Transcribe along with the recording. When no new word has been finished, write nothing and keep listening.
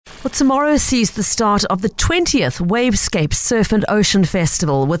Well, tomorrow sees the start of the 20th Wavescape Surf and Ocean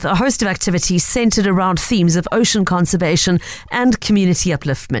Festival, with a host of activities centred around themes of ocean conservation and community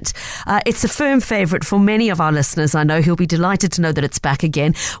upliftment. It's a firm favourite for many of our listeners, I know, who'll be delighted to know that it's back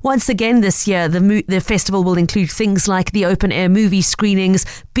again. Once again this year, the festival will include things like the open-air movie screenings,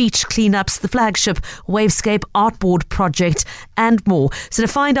 beach cleanups, the flagship Wavescape artboard project, and more. So to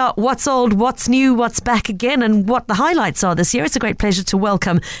find out what's old, what's new, what's back again, and what the highlights are this year, it's a great pleasure to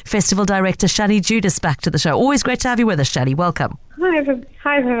welcome Festival Director Shani Judas back to the show. Always great to have you with us, Shani. Welcome.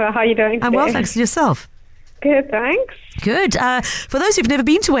 Hi, Viva. How are you doing today? I'm well, thanks. And yourself? Good, thanks. Good. For those who've never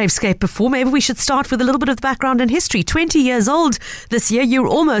been to Wavescape before, maybe we should start with a little bit of the background and history. 20 years old this year. You're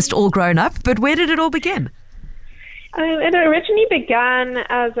almost all grown up, but where did it all begin? It originally began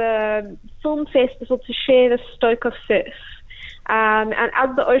as a film festival to share the stoke of surf. And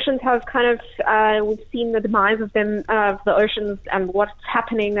as the oceans have kind of, we've seen the demise of them, of the oceans and what's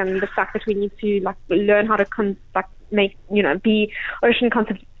happening, and the fact that we need to learn how to be ocean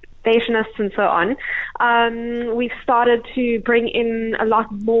conservationists and so on. We've started to bring in a lot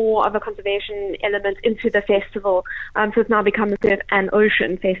more of a conservation element into the festival. So it's now become a surf and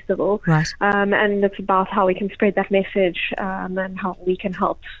ocean festival. Right. And it's about how we can spread that message and how we can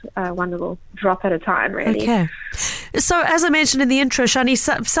help one little drop at a time, really. Okay. So as I mentioned in the intro, Shani,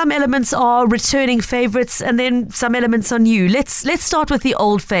 some elements are returning favourites and then some elements are new. Let's start with the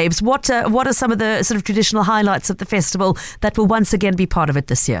old faves. What are some of the sort of traditional highlights of the festival that will once again be part of it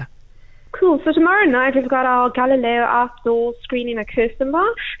this year? Cool. So tomorrow night we've got our Galileo outdoor screening at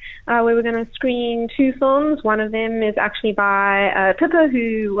Kirstenbosch, where we're going to screen two films. One of them is actually by Pippa,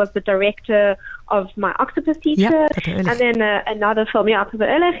 who was the director of My Octopus Teacher, and then another film, Pippa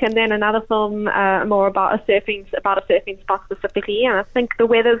Ehrlich, and then another film more about a surfing spot specifically. And I think the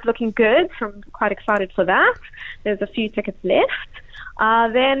weather's looking good, so I'm quite excited for that. There's a few tickets left.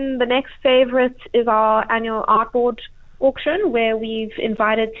 Then the next favourite is our annual artboard auction, where we've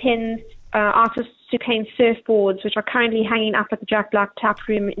invited 10 artists to paint surfboards, which are currently hanging up at the Jack Black Tap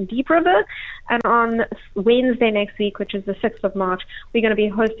Room in Deep River. And on Wednesday next week, which is the 6th of March, we're going to be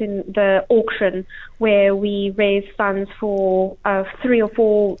hosting the auction where we raise funds for 3 or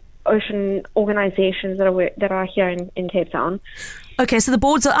 4 ocean organizations that are here in Cape Town. Okay, so the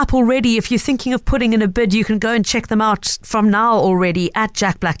boards are up already. If you're thinking of putting in a bid, you can go and check them out from now already at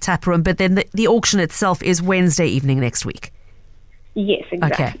Jack Black Tap Room. But then the auction itself is Wednesday evening next week. Yes,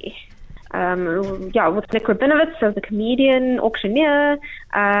 exactly. Okay. With Nick Rabinowitz, so the comedian, auctioneer,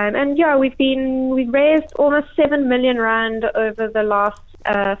 we've raised almost 7 million rand over the last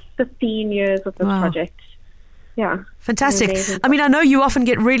 15 years of this project. Yeah. Fantastic. I mean, I know you often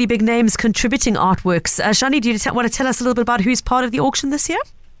get really big names contributing artworks. Shani, do you want to tell us a little bit about who's part of the auction this year?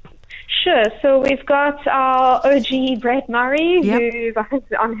 Sure. So we've got our OG Brett Murray, who's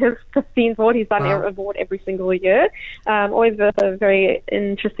on his 15th board. He's done a board every single year. Always with a very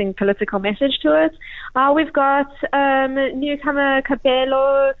interesting political message to it. We've got newcomer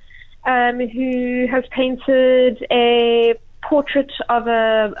Cabello, who has painted a portrait of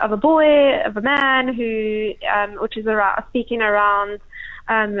a boy, of a man who, which is speaking around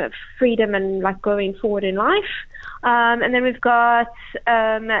freedom and going forward in life. And then we've got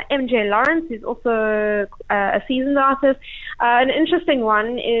MJ Lawrence, who's also a seasoned artist. An interesting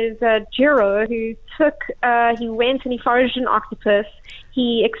one is Jiro, who he went and he foraged an octopus.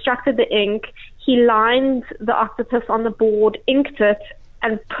 He extracted the ink. He lined the octopus on the board, inked it,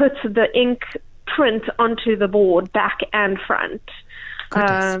 and put the ink print onto the board, back and front.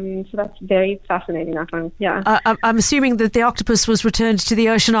 So that's very fascinating, I think. Yeah. I'm assuming that the octopus was returned to the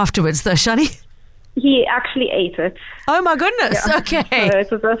ocean afterwards, though, Shani? He actually ate it. Oh my goodness! Yeah. Okay. So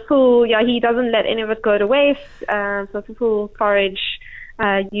it was a full. Yeah, he doesn't let any of it go to waste. So it's a full forage.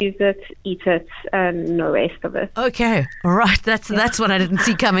 Use it, eat it, and no waste of it. Okay, all right. That's one I didn't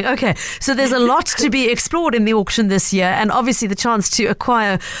see coming. Okay, so there's a lot to be explored in the auction this year, and obviously the chance to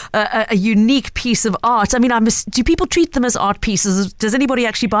acquire a unique piece of art. I mean, do people treat them as art pieces? Does anybody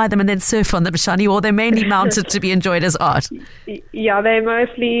actually buy them and then surf on them, Shani, or they're mainly mounted to be enjoyed as art? Yeah, they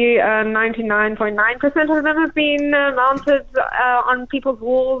mostly 99.9% of them have been mounted on people's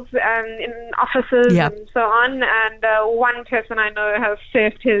walls and in offices and so on. And one person I know has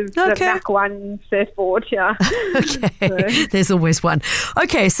surfed his Mac 1 surfboard. Yeah. Okay, there's always one.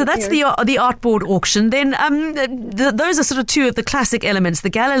 Okay, so that's the artboard auction. Then those are sort of two of the classic elements: the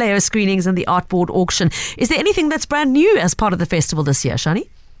Galileo screenings and the artboard auction. Is there anything that's brand new as part of the festival this year, Shani?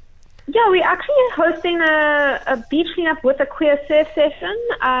 Yeah, we're actually hosting a beach cleanup with a queer surf session.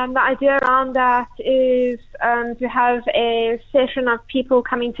 The idea around that is to have a session of people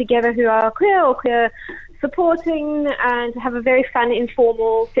coming together who are queer or queer supporting and have a very fun,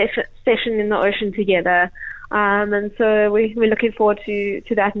 informal session in the ocean together. And so we're looking forward to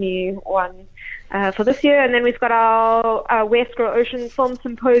that new one for this year. And then we've got our West Grow Ocean Film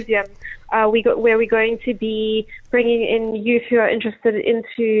Symposium, where we're going to be bringing in youth who are interested in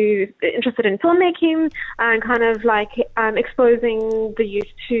filmmaking and kind of like exposing the youth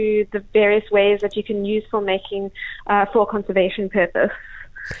to the various ways that you can use filmmaking for conservation purpose.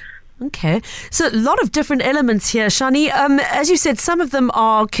 Okay, so a lot of different elements here, Shani. As you said, some of them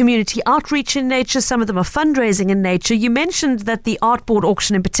are community outreach in nature, some of them are fundraising in nature. You mentioned that the artboard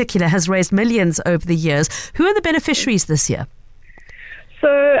auction in particular has raised millions over the years. Who are the beneficiaries this year?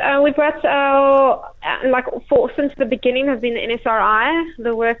 So we've got since the beginning has been the NSRI.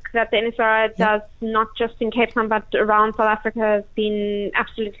 The work that the NSRI does, not just in Cape Town but around South Africa, has been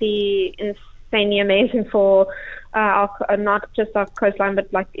absolutely insanely amazing for not just our coastline but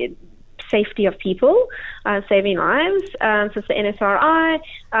safety of people, saving lives. So it's the NSRI.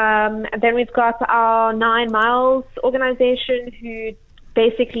 And then we've got our 9 Miles organization, who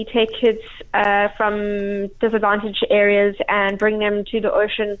basically take kids from disadvantaged areas and bring them to the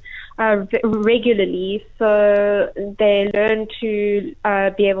ocean regularly. So they learn to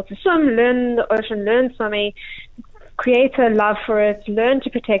be able to swim, learn the ocean, learn swimming, create a love for it, learn to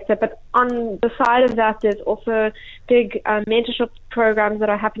protect it. But on the side of that, there's also big mentorship programs that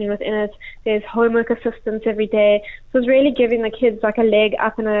are happening within it. There's homework assistance every day. So it's really giving the kids like a leg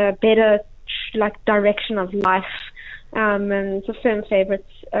up in a better direction of life. And it's a firm favorite,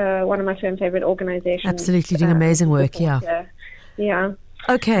 one of my firm favorite organizations. Absolutely doing amazing work, yeah. Yeah.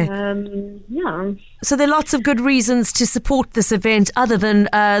 Okay. Yeah. So there are lots of good reasons to support this event other than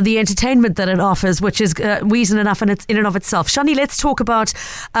the entertainment that it offers, which is reason enough in and of itself. Shani, let's talk about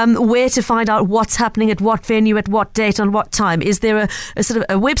where to find out what's happening at what venue, at what date, on what time. Is there a sort of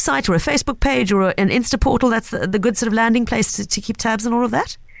a website or a Facebook page or an Insta portal that's the good sort of landing place to keep tabs on all of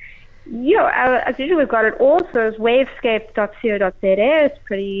that? Yeah, as usual, we've got it all. So it's wavescape.co.za. It's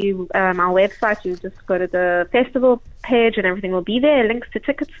pretty, our website. You just go to the festival page and everything will be there, links to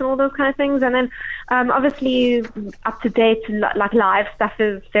tickets and all those kind of things. And then obviously up to date, live stuff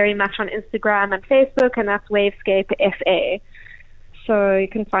is very much on Instagram and Facebook, and that's Wavescape FA. So you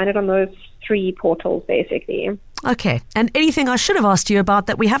can find it on those 3 portals, basically. Okay. And anything I should have asked you about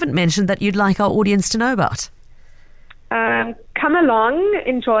that we haven't mentioned that you'd like our audience to know about? Come along,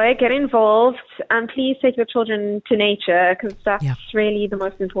 enjoy, get involved, and please take your children to nature, because that's really the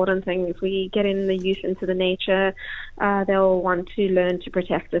most important thing. If we get in the youth into the nature, they'll want to learn to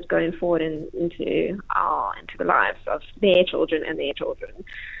protect it going forward into the lives of their children and their children.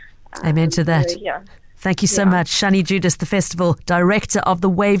 Amen to that. So, yeah. Thank you so much, Shani Judas, the festival director of the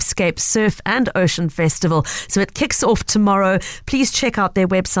Wavescape Surf and Ocean Festival. So it kicks off tomorrow. Please check out their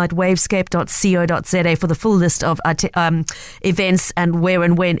website, wavescape.co.za, for the full list of events and where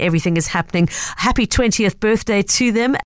and when everything is happening. Happy 20th birthday to them.